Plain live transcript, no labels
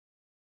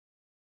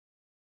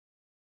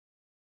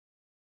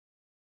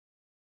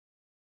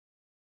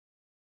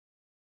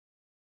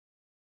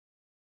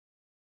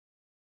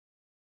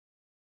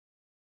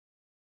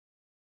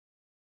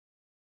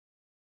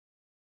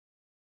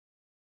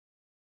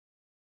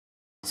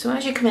So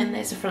as you come in,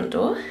 there's the front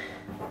door.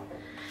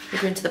 You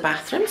go into the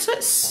bathroom, so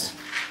it's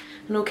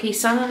an okay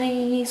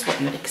size, what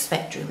you would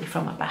expect really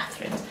from a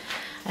bathroom.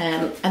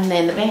 And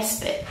then the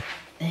best bit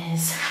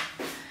is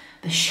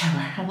the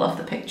shower. I love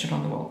the picture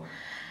on the wall.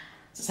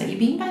 So it's like you're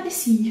being by the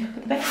sea,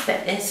 but the best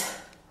bit is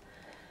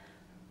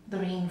the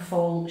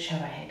rainfall shower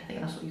head. I think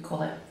that's what you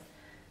call it.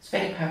 It's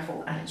very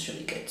powerful and it's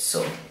really good.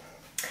 So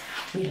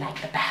we like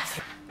the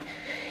bathroom.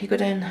 You go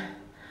down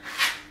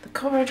the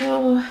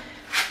corridor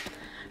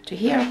to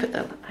here.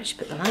 I should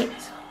put the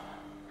lights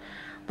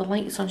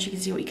on so you can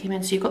see what you came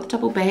in. So you've got the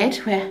double bed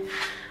where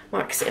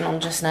Mark's sitting on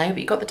just now, but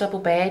you've got the double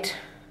bed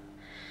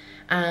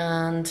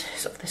and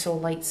sort of this all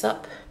lights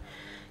up.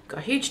 You've got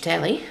a huge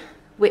telly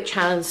which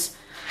has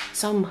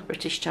some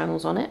British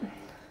channels on it.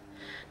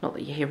 Not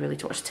that you're here really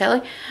to watch the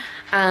telly.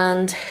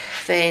 And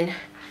then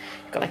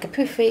you've got like a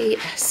poofy,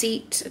 a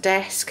seat, a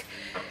desk,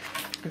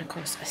 and of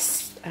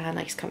course a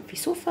nice comfy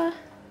sofa.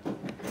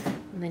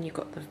 And then you've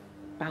got the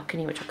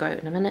balcony, which I'll go out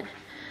in a minute.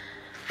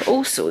 But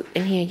also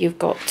in here you've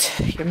got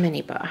your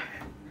minibar.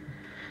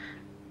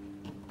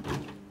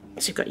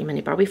 So you've got your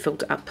minibar, we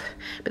filled it up,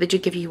 but they do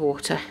give you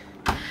water.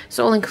 It's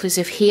all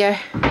inclusive here.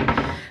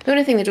 The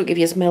only thing they don't give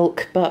you is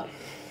milk, but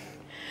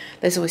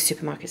there's always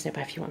supermarkets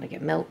nearby if you want to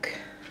get milk.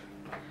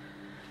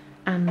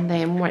 And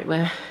then right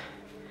where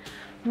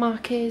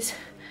Mark is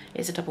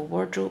a double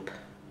wardrobe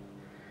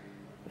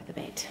with a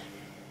bed.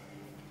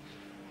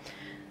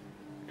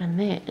 And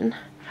then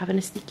having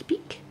a sneaky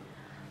peek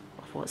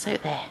of what's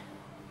out there.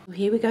 So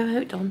here we go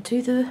out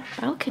onto the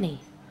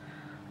balcony,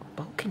 or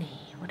balcony,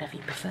 whatever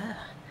you prefer.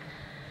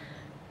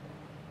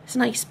 It's a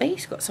nice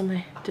space, got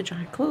somewhere to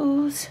dry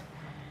clothes,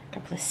 a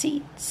couple of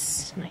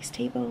seats, nice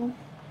table,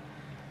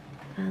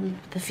 and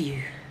the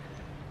view.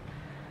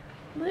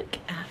 Look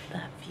at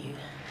that view.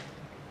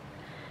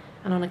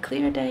 And on a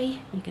clear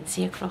day, you can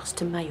see across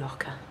to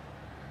Menorca.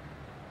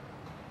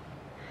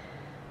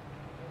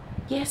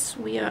 Yes,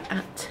 we are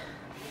at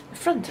the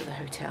front of the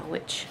hotel,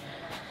 which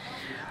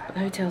the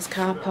hotel's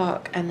car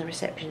park and the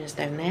reception is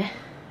down there.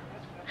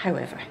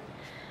 However,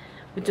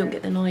 we don't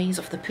get the noise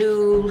of the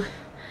pool.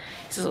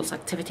 There's lots of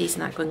activities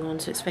and that going on,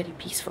 so it's very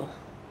peaceful.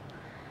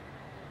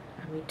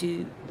 And we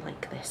do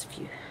like this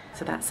view.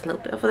 So that's a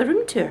little bit of the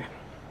room tour.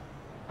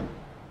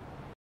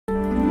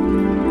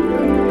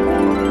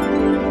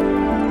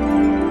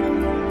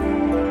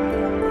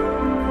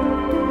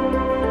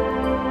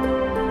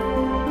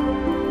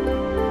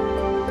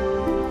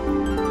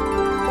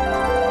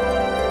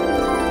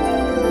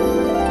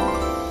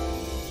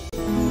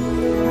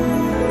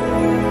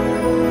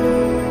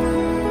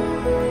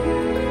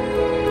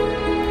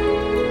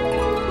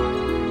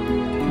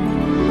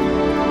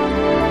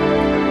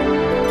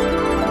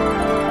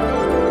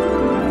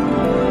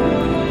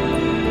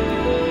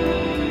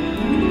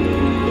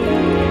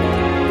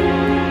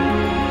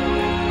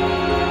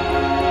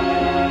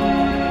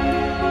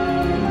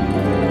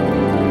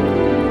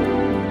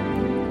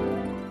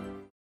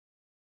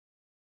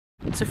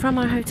 So from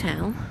our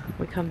hotel,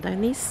 we come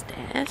down these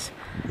stairs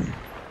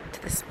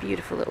to this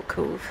beautiful little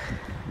cove.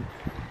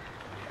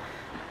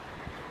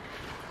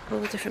 All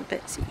the different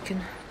bits that you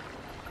can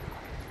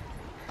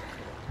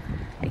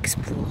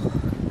explore.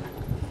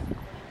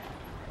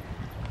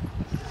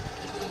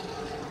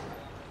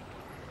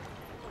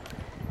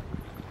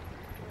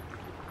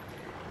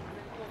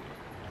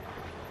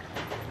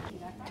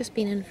 Just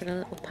been in for a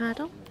little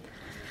paddle.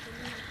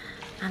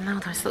 And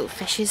now there's little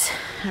fishes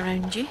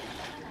around you.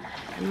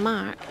 And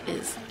Mark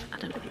is, I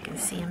don't know if you can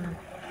see him,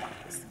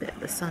 it's a bit of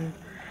the sun,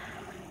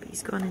 but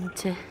he's gone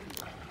into,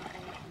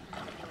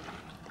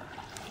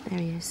 there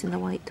he is in the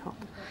white top,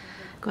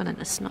 gone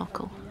into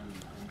snorkel.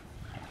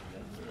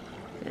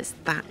 It's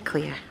that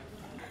clear.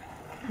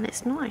 And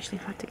it's not actually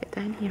hard to get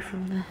down here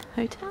from the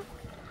hotel,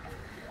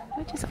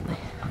 which is up there.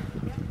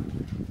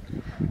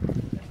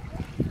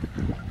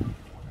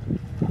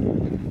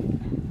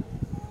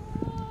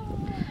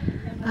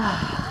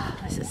 Ah,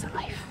 this is the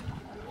life.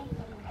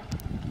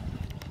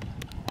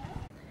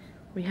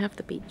 We have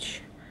the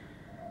beach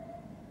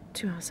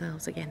to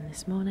ourselves again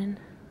this morning.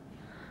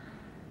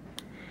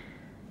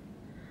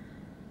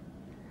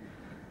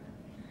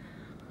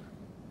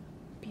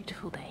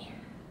 Beautiful day.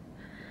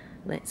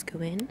 Let's go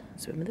in,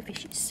 swim with the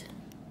fishes.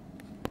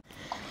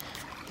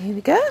 Here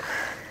we go.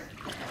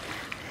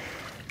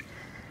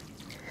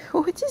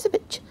 Oh, it is a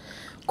bit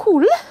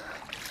cool.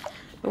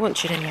 But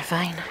once you're in, you're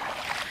fine.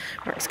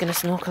 Mark's going to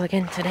snorkel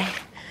again today.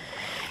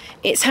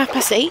 It's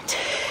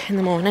 8:30 in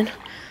the morning.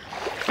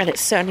 And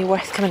it's certainly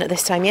worth coming at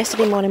this time.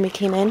 Yesterday morning we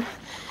came in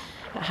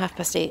at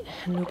 8:30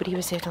 and nobody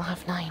was there till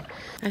 9:30.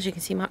 As you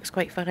can see, Mark's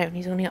quite far out and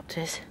he's only up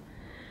to his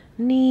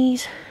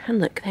knees. And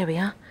look, there we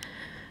are.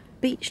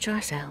 Beach to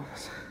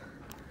ourselves.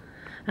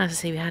 As I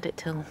say, we had it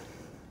till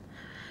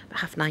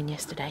about 9:30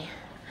 yesterday.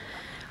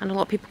 And a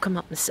lot of people come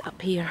up and sit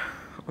up here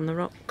on the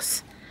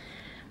rocks.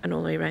 And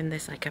all the way around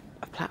there's like a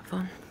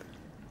platform.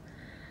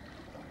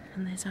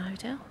 And there's our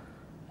hotel.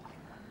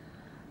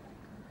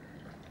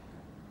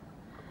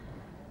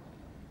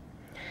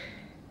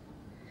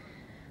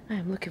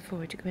 I'm looking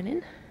forward to going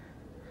in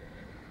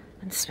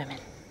and swimming.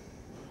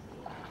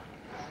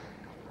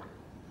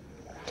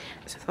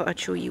 thought I'd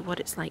show you what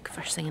it's like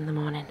first thing in the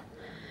morning.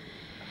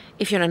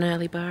 If you're an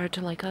early bird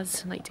like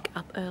us, like to get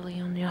up early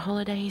on your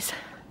holidays,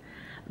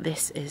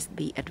 this is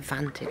the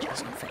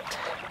advantages of it.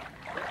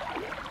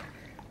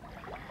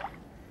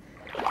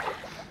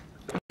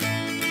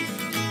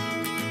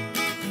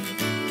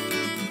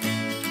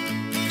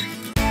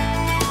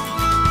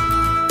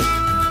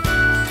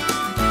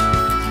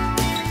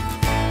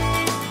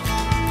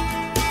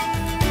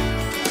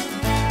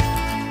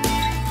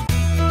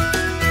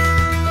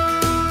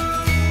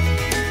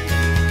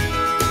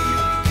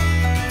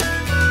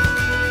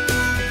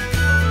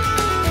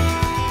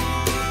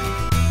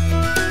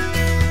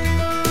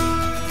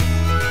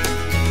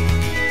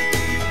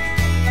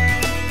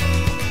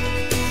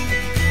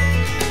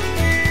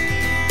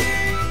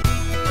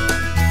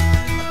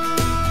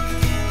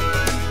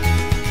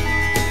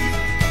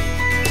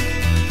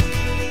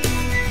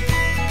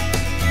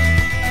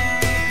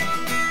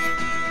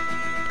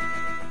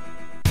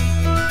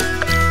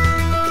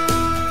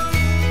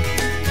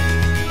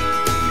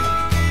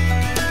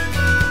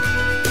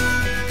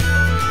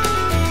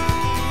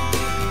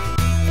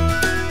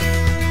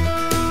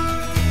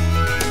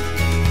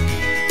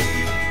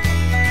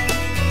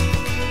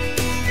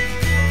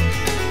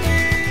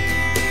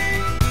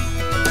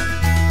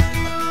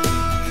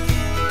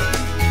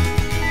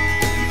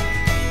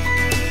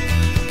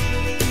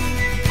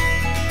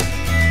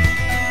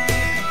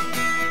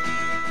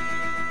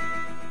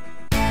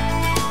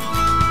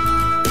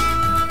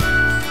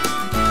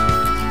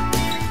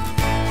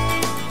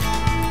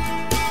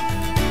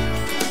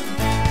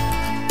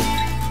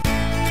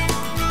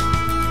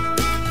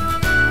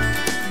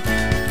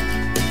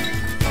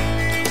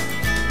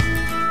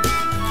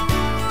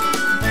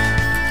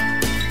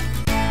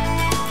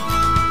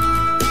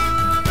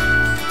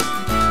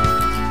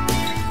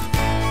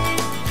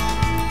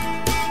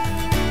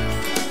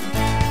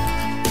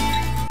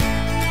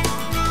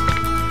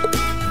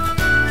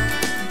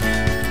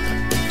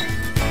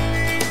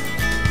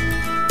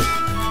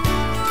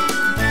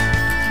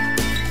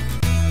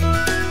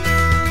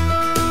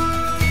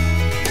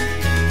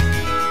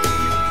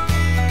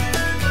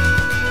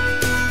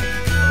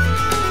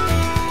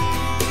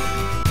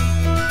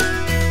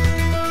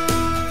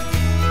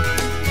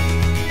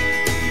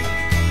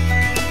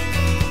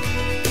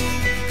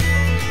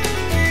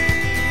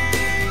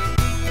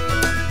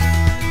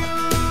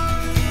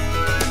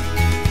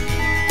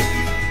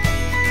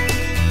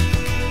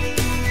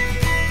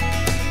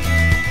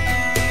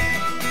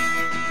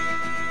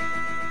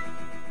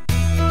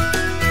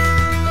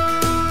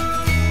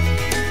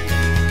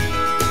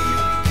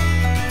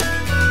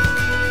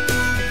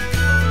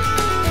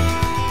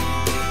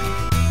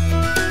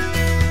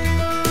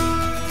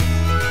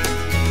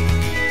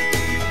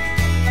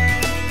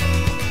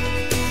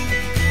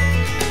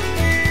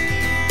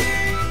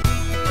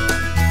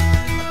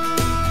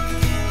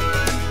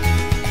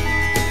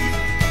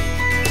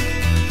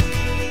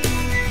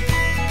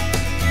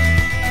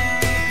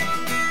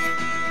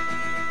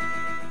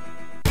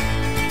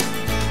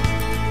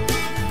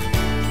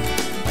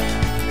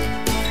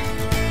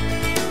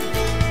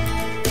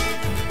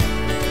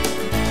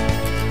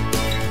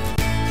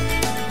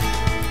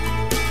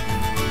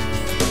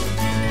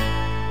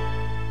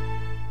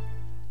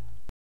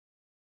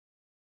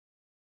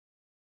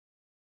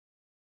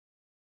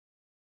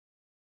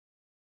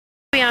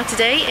 We are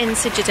today in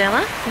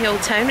Ciutadella, the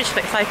old town, which is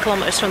about 5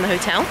 kilometres from the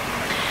hotel.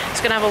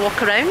 Just going to have a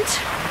walk around,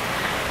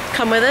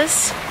 come with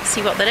us,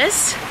 see what there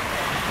is.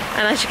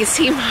 And as you can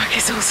see, Mark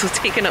is also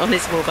taking it on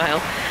his mobile.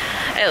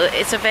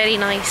 It's a very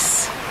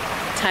nice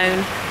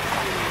town,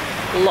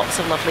 lots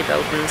of lovely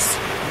buildings.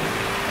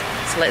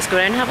 So let's go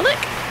around and have a look.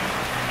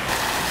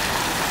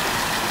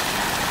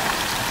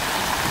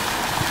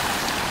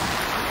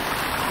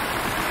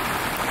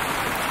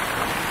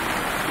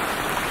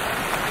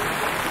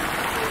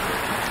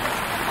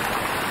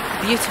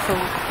 Beautiful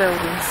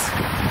buildings.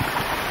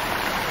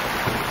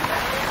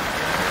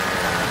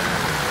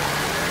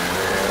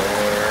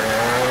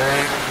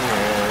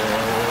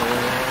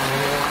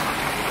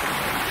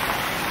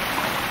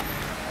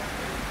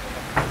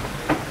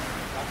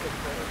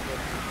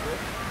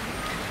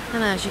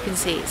 And as you can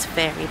see, it's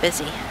very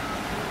busy.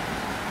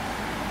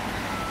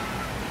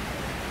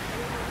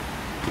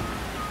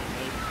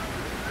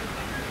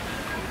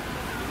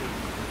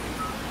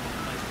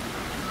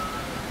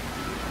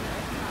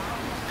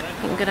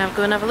 I'm going to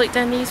go and have a look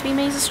down these wee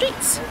maze of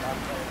streets.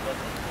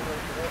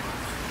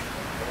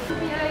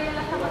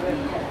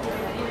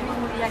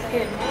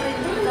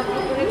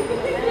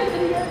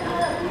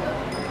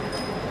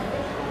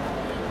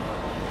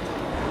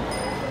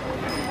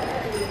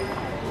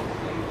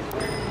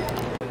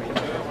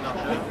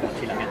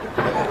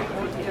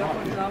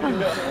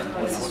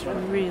 Oh, this is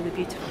really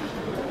beautiful.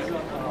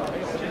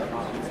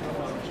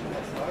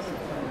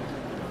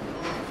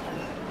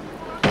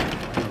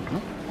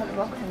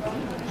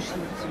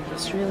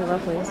 It's really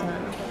lovely, isn't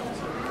it?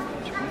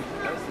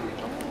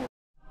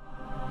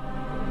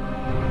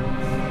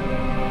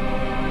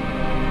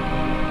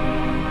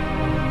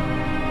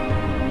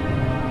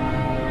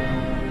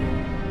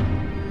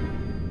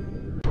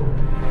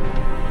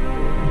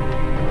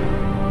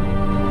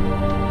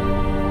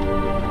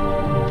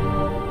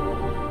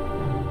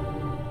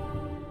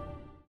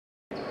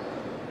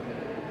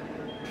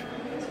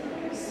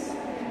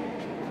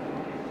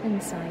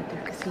 inside the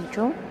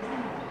cathedral.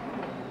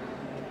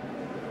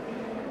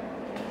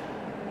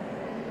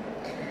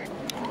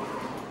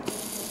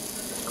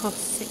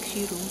 Costs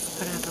 €6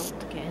 per adult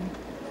to get in.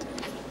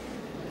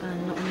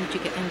 And not only do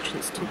you get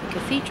entrance to the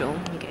cathedral,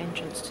 you get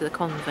entrance to the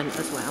convent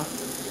as well,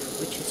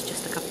 which is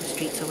just a couple of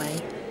streets away.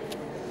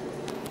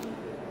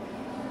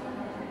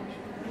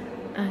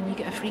 And you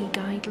get a free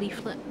guide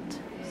leaflet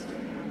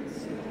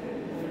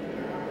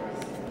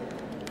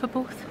for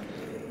both,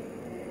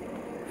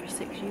 for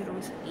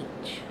 €6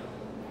 each.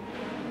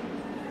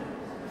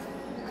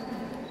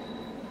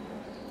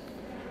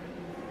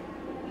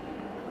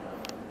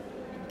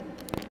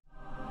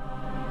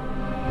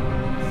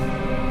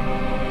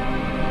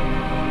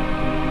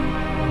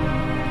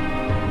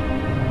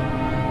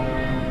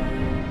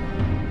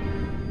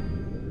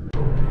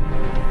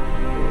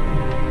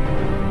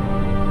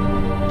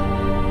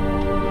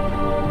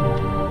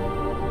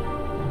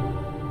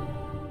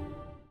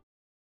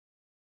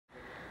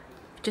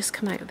 Just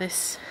come out of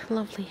this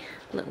lovely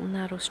little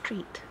narrow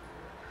street.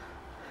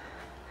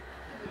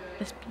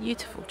 This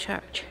beautiful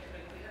church.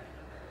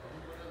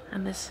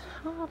 And there's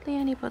hardly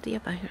anybody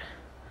about.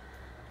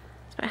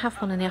 It's about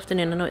 1:30 in the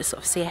afternoon. I know it's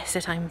sort of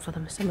siesta time for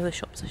them. Some of the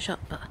shops are shut,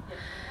 but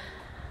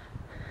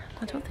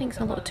I don't think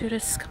a lot of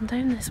tourists come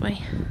down this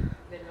way.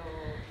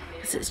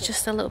 Because it's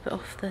just a little bit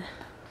off the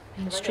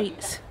main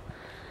streets.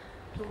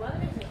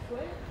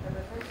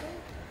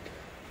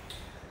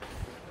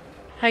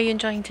 How are you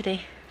enjoying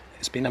today?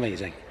 It's been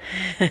amazing.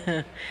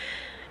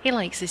 He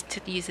likes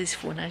to use his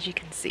phone, as you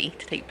can see,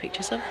 to take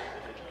pictures of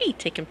me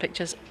taking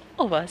pictures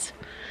of us.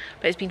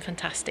 But it's been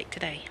fantastic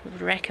today. We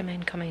would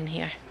recommend coming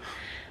here.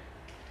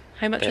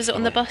 How much was it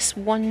on the bus?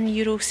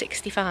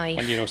 €1.65.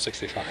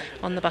 €1.65.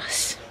 On the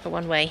bus for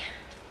one way.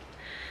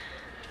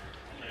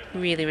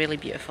 Really, really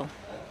beautiful.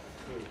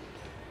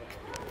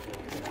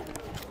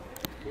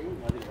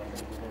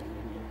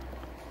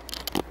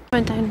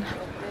 Went down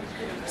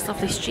this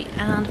lovely street,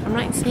 and if I'm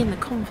right in saying the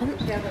convent,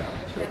 that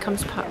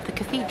becomes part of the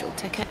cathedral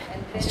ticket,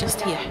 it's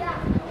just here.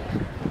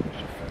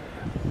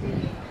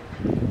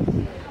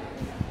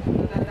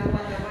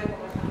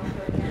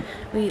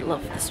 We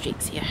love the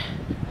streets here.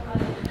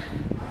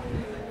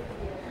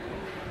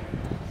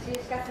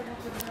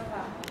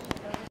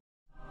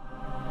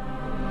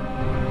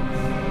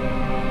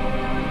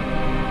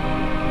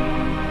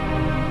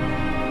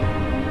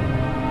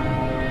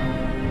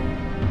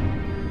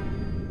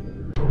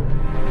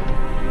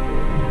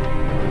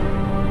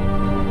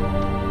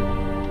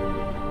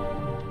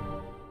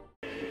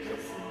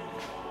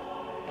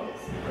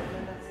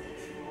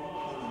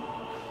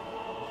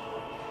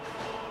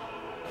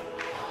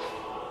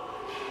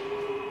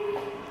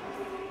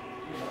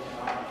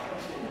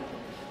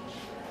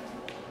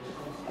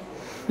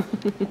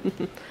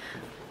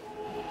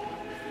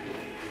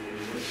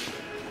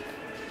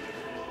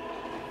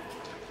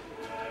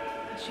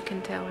 As you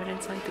can tell, we're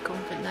inside the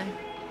convent now.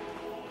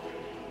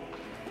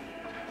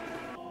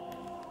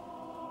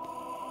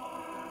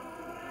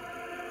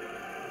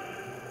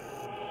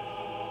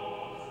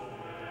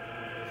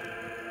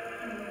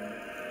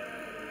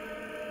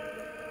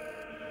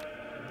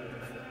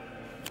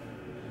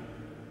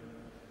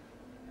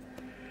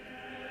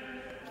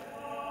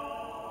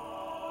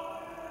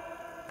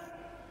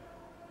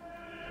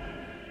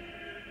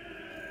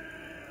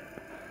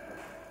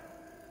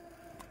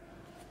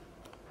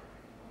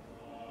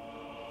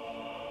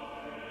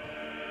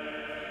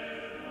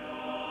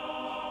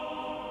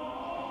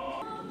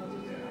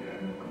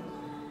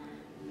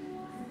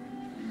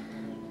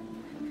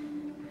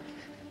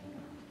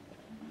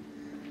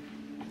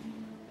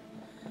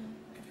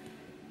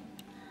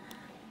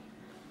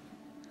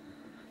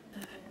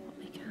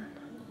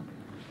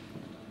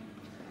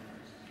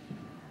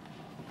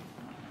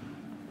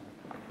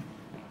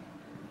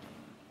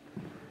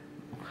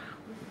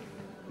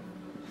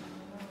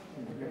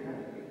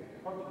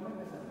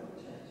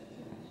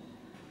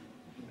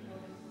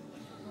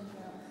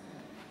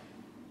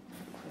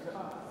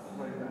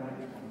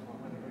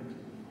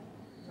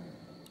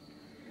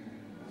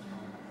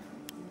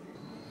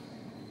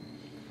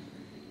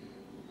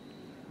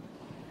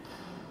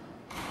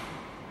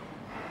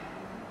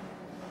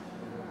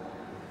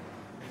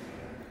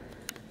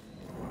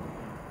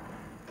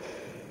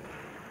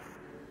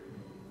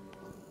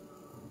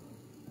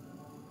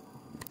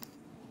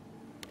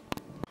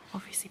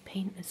 Obviously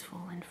paint is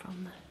falling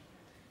from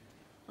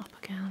the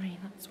upper gallery,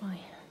 that's why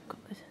I've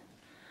got the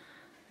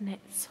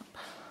nets up.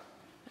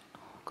 Oh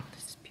god,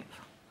 this is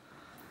beautiful.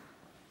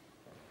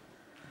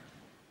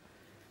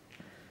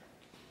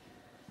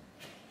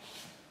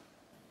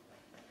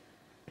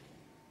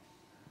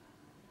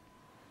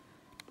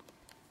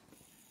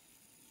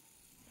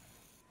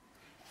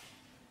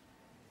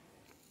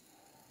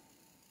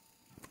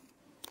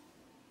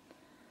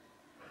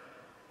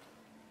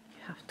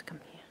 You have to come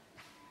here.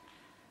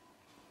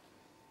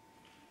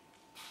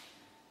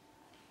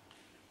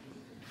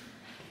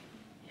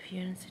 If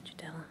you're in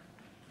Citadella,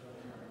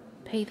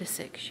 pay the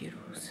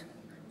 €6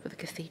 for the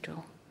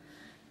cathedral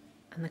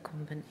and the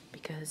convent,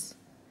 because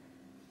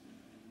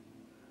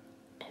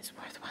it's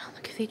worthwhile.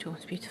 The cathedral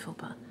is beautiful,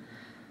 but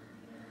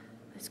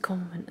this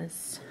convent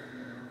is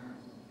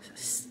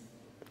it's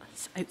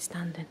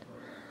outstanding.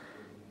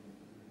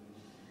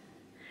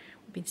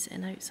 We've been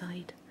sitting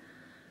outside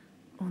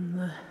on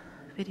the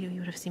video you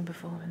would have seen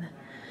before in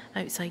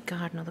the outside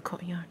garden or the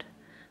courtyard,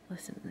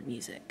 listening to the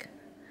music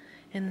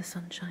in the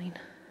sunshine,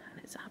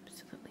 and it's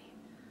absolutely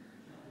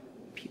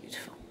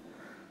beautiful.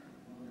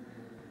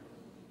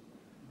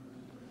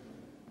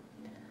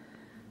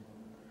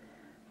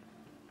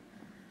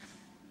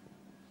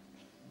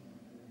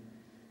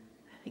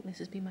 I think this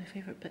has been my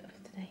favourite bit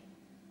of today.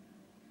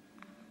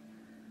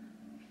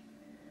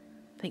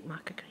 I think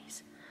Mark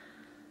agrees.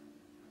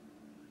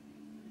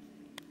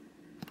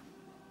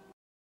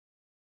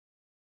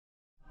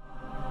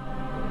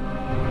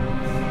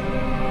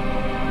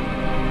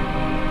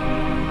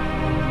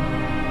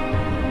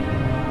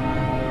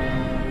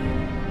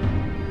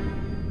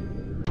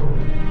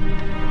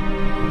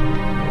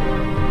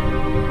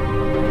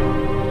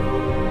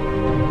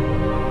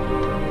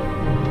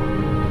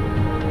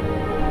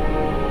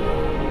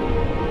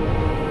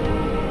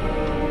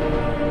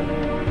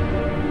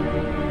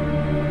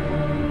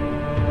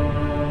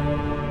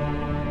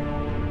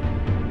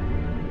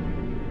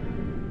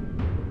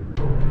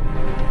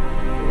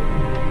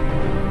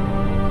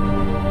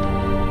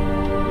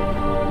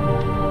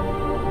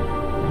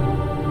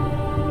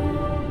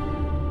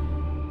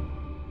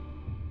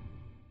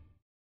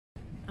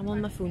 I'm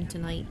on my phone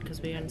tonight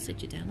because we're in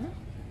Citadel.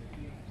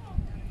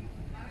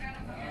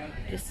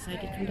 Just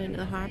decided to come down to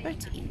the harbour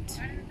to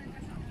eat.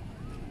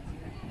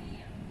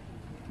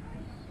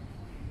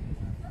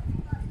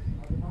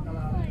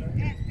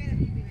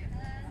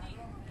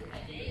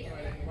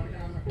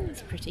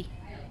 It's pretty.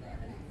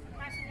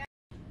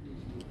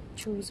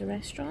 Chose a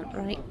restaurant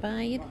right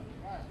by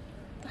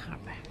the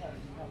harbour.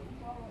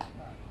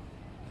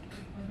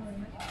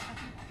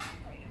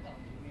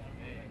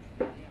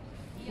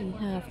 We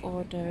have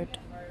ordered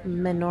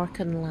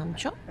Menorcan lamb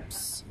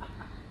chops,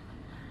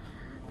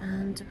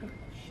 and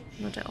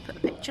no doubt I'll put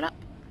the picture up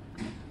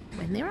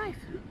when they arrive.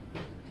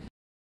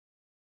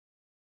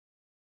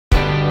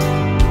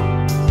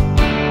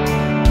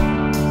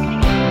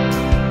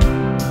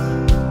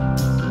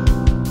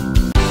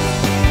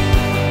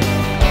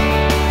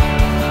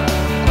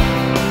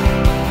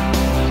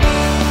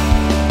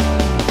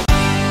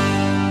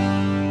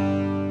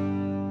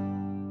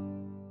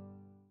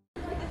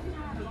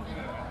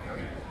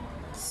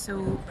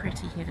 So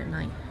pretty here at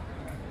night.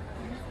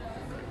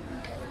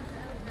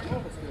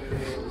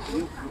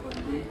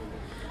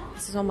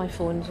 This is on my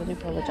phone, so I do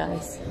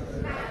apologise.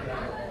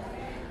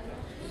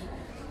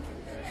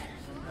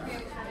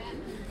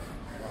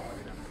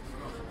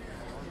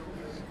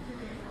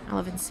 I'll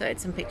have inserted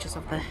some pictures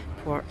of the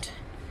port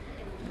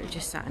that we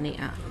just sat and ate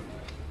at.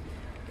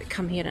 But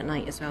come here at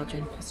night as well,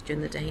 because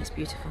during the day it's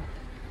beautiful.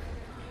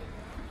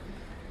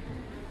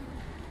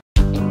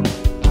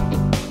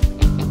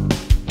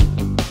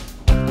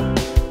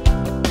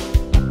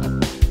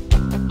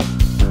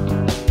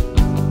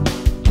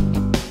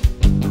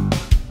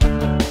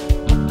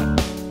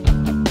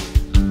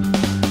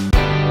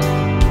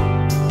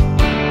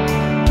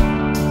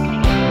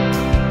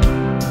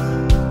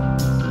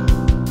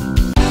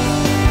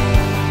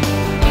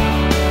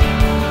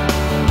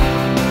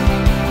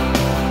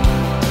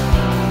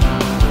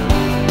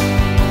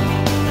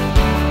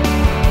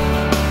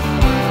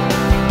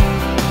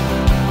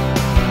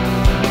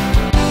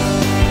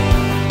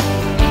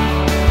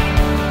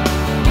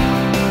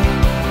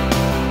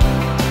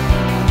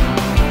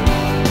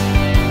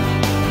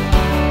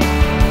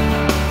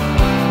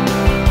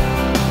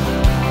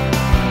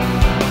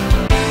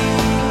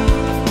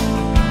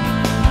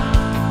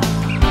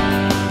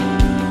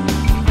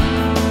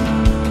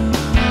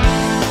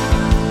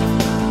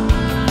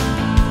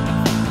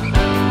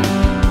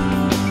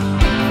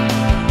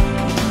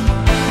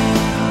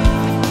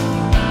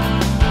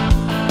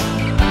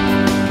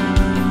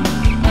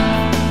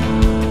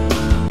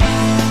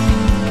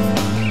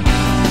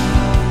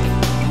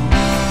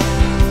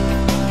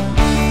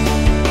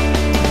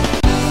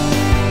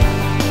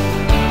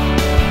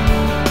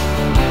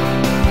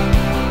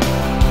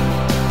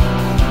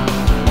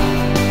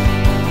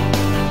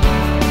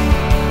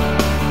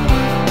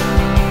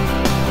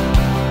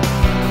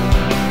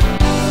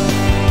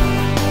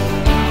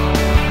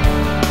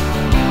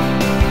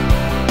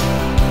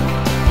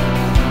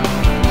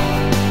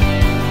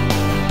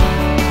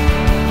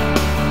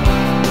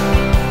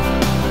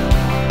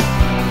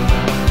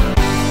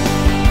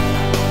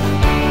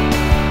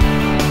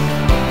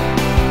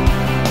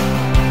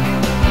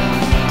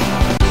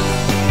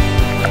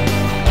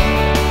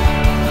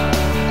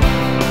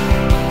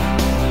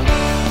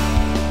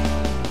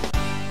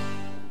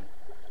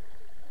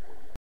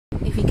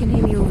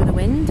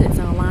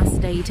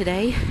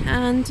 Today,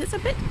 and it's a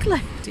bit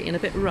cloudy and a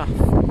bit rough,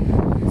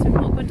 so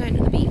we're all going down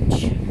to the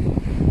beach.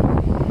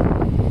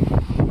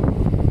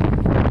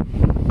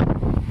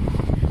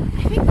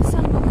 I think the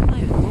sun will come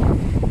out though,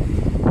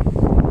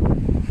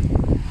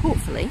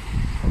 hopefully,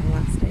 on the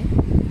last day.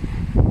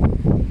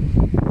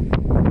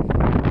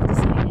 I've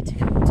decided to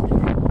come to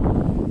the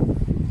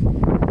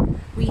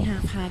We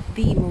have had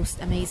the most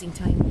amazing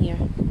time here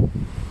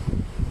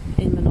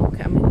in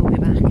Menorca, and we will be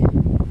back.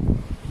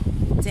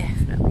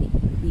 Definitely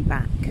be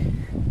back.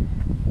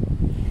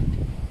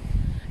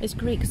 It's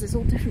great because there's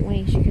all different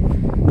ways you can,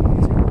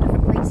 there's all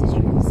different places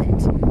you can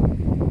sit.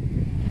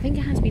 I think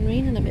it has been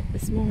raining a bit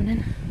this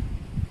morning.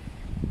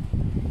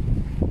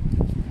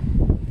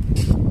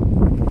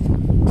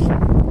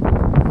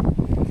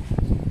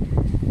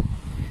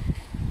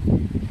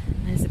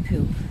 There's a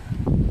pool.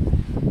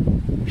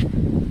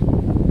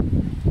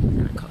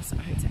 And of course our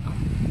hotel.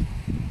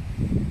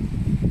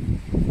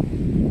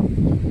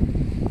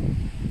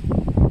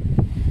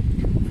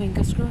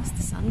 Fingers crossed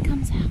the sun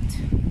comes out.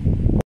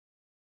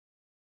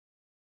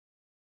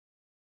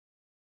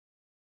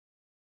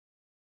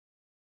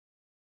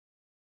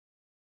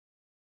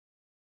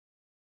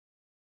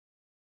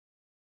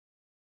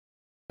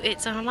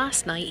 It's our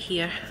last night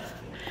here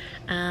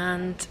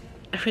and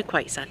we're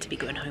quite sad to be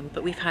going home,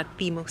 but we've had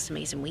the most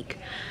amazing week.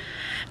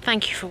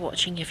 Thank you for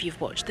watching if you've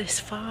watched this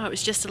far. It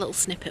was just a little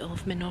snippet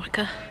of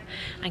Menorca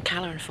and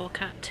Cala and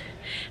Forcat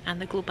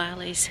and the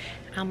Globales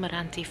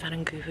Almirante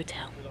Farragut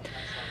Hotel.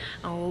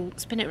 I'll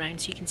spin it around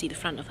so you can see the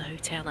front of the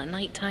hotel at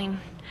night time,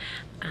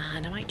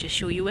 and I might just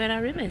show you where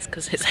our room is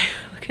because it's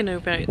looking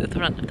over at the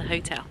front of the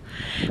hotel.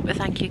 But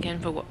thank you again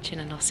for watching,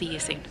 and I'll see you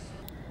soon.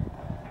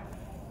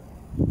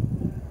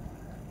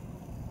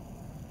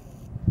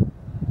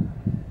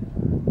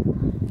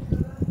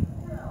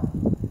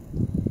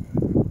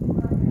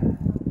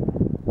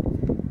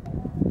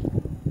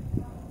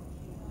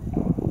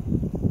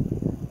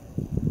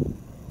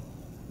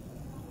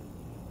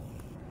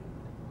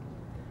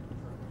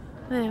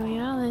 There we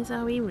are, there's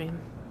our wee room.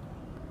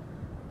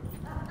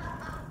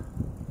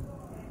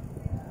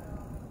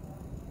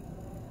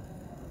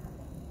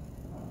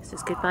 This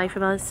is goodbye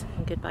from us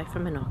and goodbye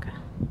from Menorca.